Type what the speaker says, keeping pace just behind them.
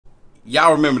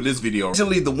Y'all remember this video.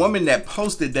 Actually, the woman that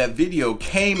posted that video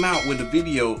came out with a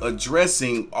video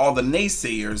addressing all the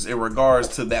naysayers in regards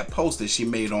to that post that she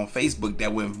made on Facebook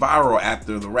that went viral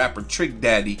after the rapper Trick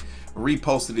Daddy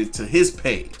reposted it to his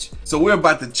page. So we're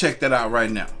about to check that out right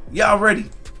now. Y'all ready?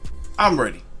 I'm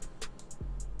ready.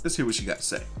 Let's hear what she got to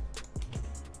say.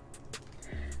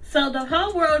 So the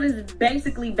whole world is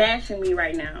basically bashing me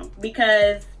right now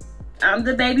because I'm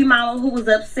the baby mama who was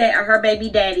upset at her baby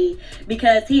daddy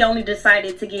because he only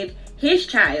decided to give his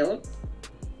child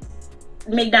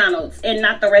McDonald's and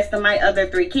not the rest of my other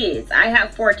 3 kids. I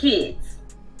have 4 kids.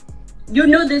 You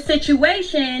knew the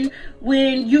situation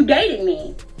when you dated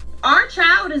me. Our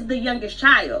child is the youngest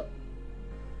child.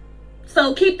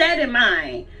 So keep that in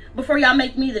mind before y'all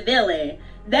make me the villain.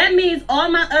 That means all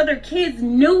my other kids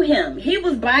knew him. He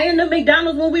was buying the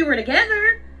McDonald's when we were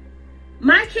together.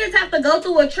 My kids have to go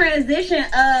through a transition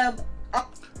of...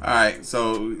 Alright,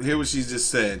 so hear what she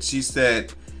just said. She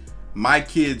said, my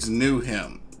kids knew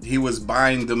him. He was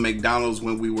buying the McDonald's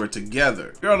when we were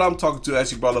together. Girl I'm talking to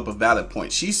actually brought up a valid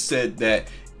point. She said that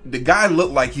the guy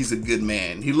looked like he's a good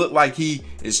man. He looked like he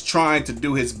is trying to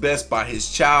do his best by his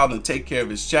child and take care of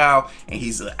his child. And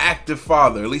he's an active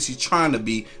father. At least he's trying to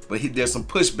be. But there's some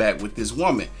pushback with this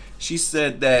woman. She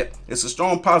said that it's a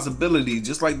strong possibility,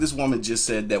 just like this woman just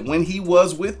said, that when he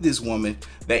was with this woman,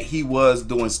 that he was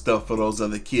doing stuff for those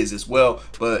other kids as well.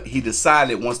 But he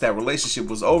decided once that relationship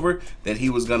was over that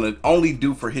he was going to only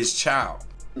do for his child.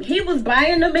 He was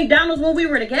buying the McDonald's when we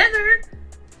were together.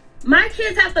 My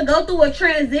kids have to go through a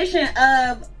transition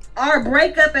of our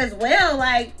breakup as well.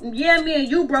 Like, yeah, me and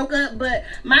you broke up, but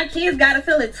my kids got to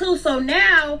feel it too. So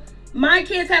now my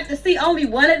kids have to see only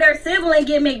one of their siblings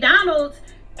get McDonald's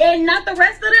and not the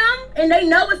rest of them. And they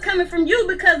know it's coming from you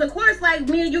because, of course, like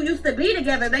me and you used to be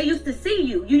together. They used to see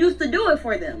you. You used to do it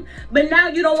for them. But now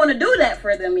you don't want to do that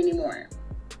for them anymore.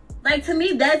 Like, to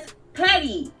me, that's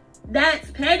petty.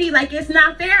 That's petty. Like, it's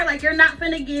not fair. Like, you're not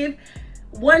finna give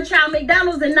one child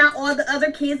McDonald's and not all the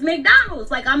other kids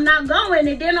McDonald's. Like, I'm not going.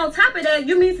 And then on top of that,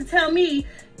 you mean to tell me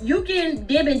you can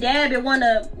dib and dab and want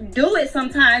to do it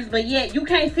sometimes, but yet you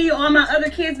can't feed all my other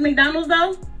kids McDonald's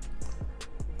though?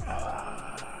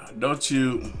 Don't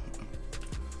you?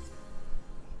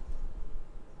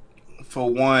 For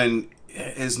one,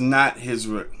 it's not his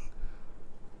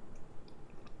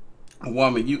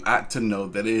woman. You ought to know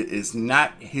that it is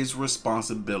not his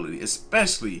responsibility,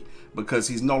 especially because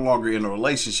he's no longer in a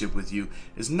relationship with you.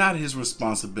 It's not his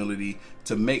responsibility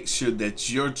to make sure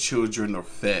that your children are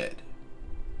fed.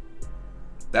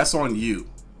 That's on you.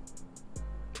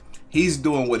 He's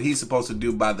doing what he's supposed to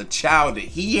do by the child that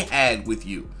he had with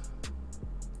you.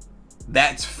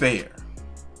 That's fair.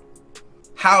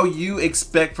 How you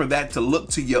expect for that to look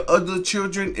to your other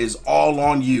children is all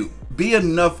on you. Be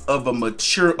enough of a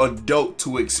mature adult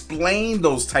to explain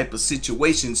those type of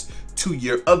situations to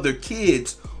your other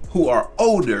kids who are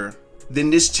older than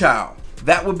this child.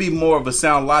 That would be more of a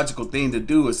sound logical thing to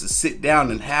do, is to sit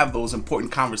down and have those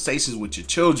important conversations with your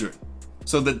children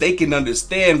so that they can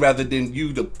understand, rather than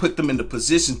you to put them in the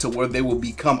position to where they will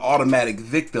become automatic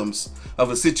victims of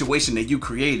a situation that you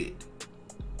created.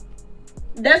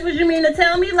 That's what you mean to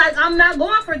tell me? Like, I'm not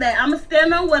going for that. I'm going to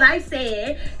stand on what I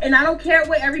said, and I don't care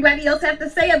what everybody else has to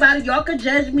say about it. Y'all could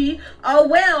judge me. Oh,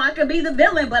 well, I could be the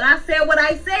villain, but I said what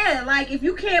I said. Like, if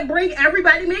you can't bring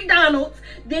everybody McDonald's,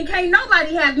 then can't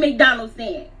nobody have McDonald's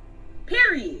then.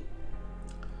 Period.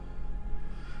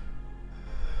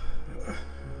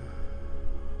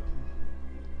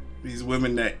 These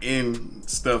women that end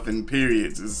stuff in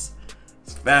periods is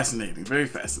fascinating. Very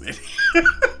fascinating.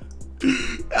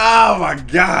 Oh my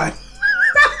God.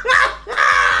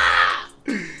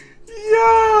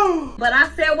 Yo. But I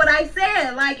said what I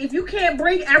said. Like, if you can't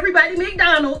bring everybody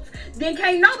McDonald's, then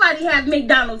can't nobody have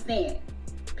McDonald's then.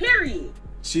 Period.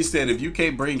 She said if you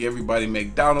can't bring everybody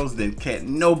McDonald's, then can't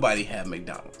nobody have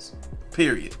McDonald's.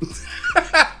 Period.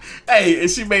 Hey, and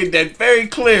she made that very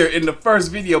clear in the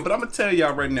first video, but I'm gonna tell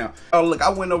y'all right now. Oh, look, I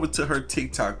went over to her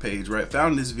TikTok page, right?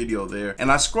 Found this video there,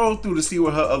 and I scrolled through to see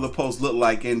what her other posts look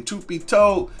like, and truth be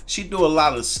told, she do a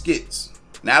lot of skits.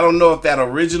 Now, I don't know if that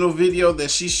original video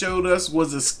that she showed us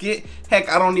was a skit. Heck,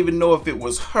 I don't even know if it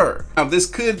was her. Now, this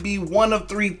could be one of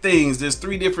 3 things. There's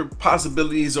 3 different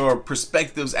possibilities or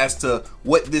perspectives as to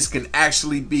what this could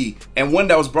actually be. And one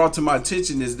that was brought to my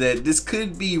attention is that this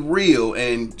could be real,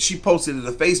 and she posted it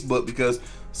to Facebook because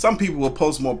some people will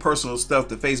post more personal stuff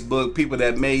to Facebook, people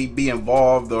that may be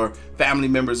involved or family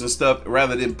members and stuff,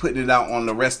 rather than putting it out on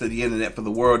the rest of the internet for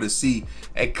the world to see.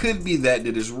 It could be that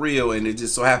is real, and it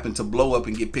just so happened to blow up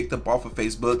and get picked up off of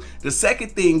Facebook. The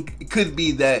second thing could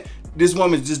be that this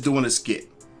woman's just doing a skit,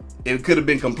 It could have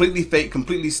been completely fake,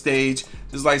 completely staged,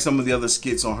 just like some of the other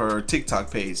skits on her TikTok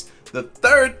page. The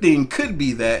third thing could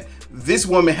be that this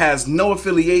woman has no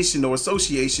affiliation or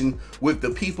association with the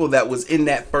people that was in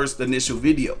that first initial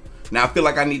video. Now I feel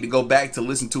like I need to go back to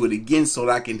listen to it again so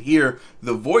that I can hear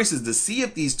the voices to see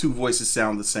if these two voices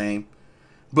sound the same.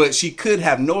 But she could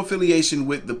have no affiliation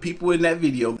with the people in that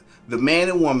video, the man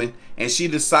and woman, and she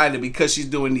decided because she's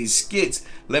doing these skits,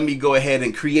 let me go ahead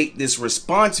and create this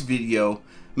response video,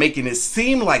 making it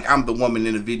seem like I'm the woman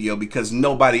in the video because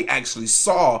nobody actually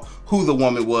saw who the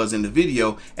woman was in the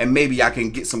video, and maybe I can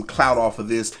get some clout off of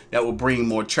this that will bring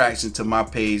more traction to my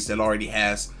page that already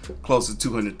has close to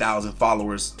 200,000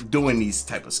 followers doing these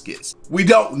type of skits. We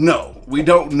don't know,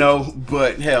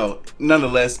 but hell,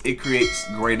 nonetheless, it creates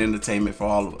great entertainment for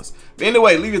all of us. But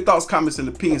anyway, leave your thoughts, comments, and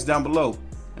opinions down below,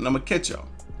 and I'm gonna catch y'all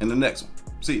in the next one.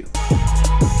 See ya.